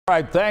All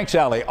right, thanks,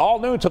 Allie. All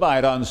new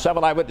tonight on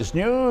 7 Eyewitness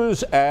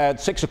News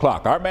at 6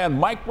 o'clock. Our man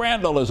Mike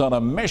Randall is on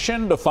a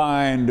mission to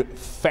find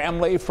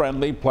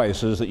family-friendly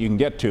places that you can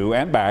get to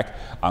and back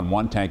on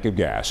one tank of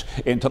gas.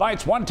 In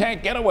tonight's One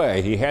Tank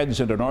Getaway, he heads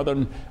into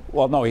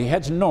he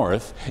heads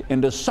north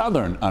into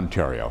southern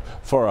Ontario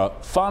for a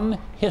fun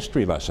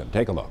history lesson.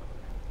 Take a look.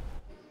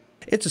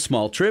 It's a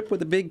small trip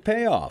with a big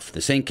payoff.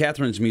 The St.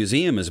 Catharines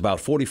Museum is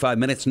about 45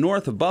 minutes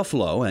north of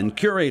Buffalo, and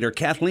curator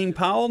Kathleen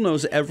Powell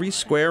knows every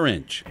square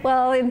inch.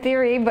 Well, in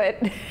theory,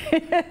 but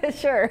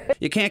sure.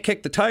 You can't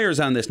kick the tires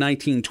on this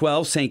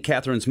 1912 St.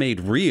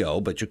 Catharines-made Rio,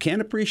 but you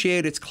can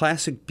appreciate its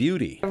classic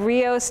beauty.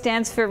 Rio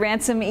stands for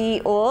Ransom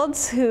E.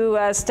 Olds, who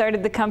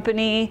started the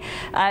company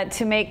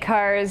to make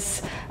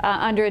cars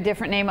under a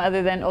different name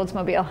other than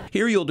Oldsmobile.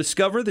 Here you'll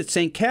discover that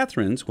St.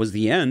 Catharines was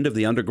the end of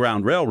the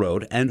Underground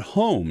Railroad and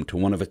home to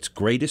one of its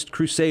greatest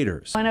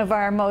crusaders. One of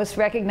our most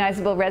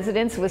recognizable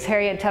residents was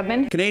Harriet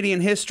Tubman. Canadian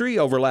history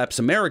overlaps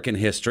American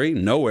history.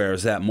 Nowhere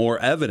is that more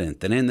evident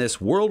than in this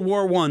World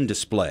War I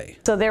display.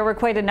 So there were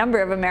quite a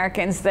number of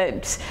Americans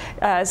that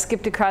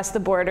skipped across the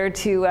border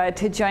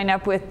to join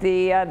up with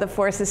the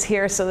forces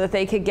here so that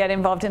they could get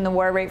involved in the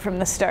war right from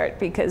the start,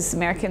 because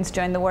Americans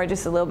joined the war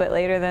just a little bit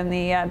later than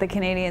the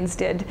Canadians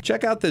did.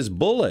 Check out this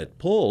bullet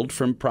pulled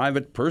from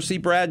Private Percy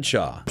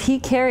Bradshaw. He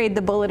carried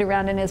the bullet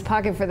around in his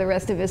pocket for the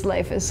rest of his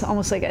life. It's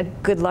almost like a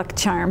good luck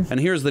charm. And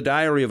here's the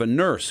diary of a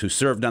nurse who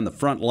served on the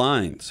front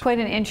lines. Quite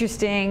an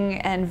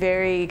interesting and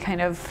very kind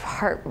of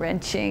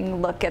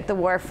heart-wrenching look at the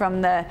war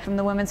from the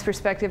women's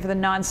perspective, the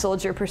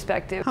non-soldier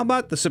perspective. How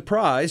about the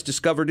surprise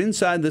discovered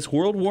inside this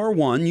World War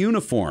I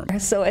uniform?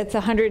 So it's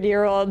a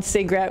 100-year-old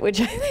cigarette,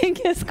 which I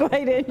think is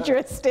quite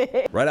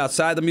interesting. Right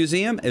outside the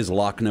museum is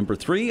lock number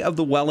 3 of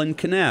the Welland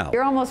Canal.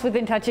 You're almost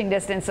within touching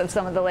distance of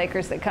some of the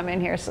Lakers that come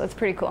in here, so it's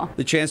pretty cool.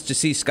 The chance to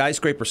see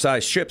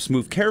skyscraper-sized ships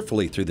move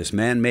carefully through this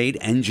man-made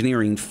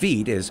engineering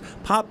feat is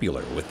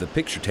popular with the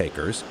picture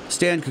takers.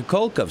 Stan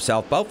Kukulka of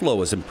South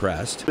Buffalo is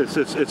impressed.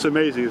 It's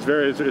amazing.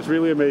 It's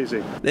really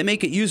amazing. They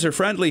make it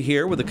user-friendly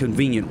here with a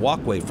convenient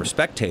walkway for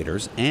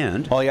spectators,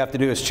 and all you have to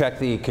do is check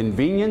the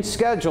convenience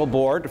schedule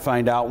board to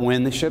find out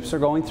when the ships are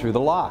going through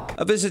the lock.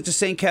 A visit to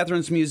St.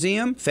 Catharines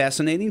Museum,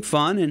 fascinating,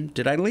 fun, and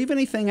did I leave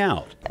anything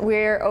out?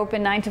 We're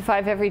open 9 to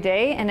 5 every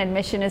day, and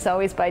admission is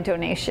always by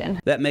donation.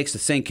 That makes the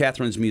St.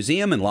 Catharines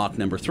Museum and lock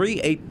number 3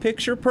 a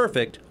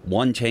picture-perfect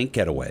one-tank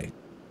getaway.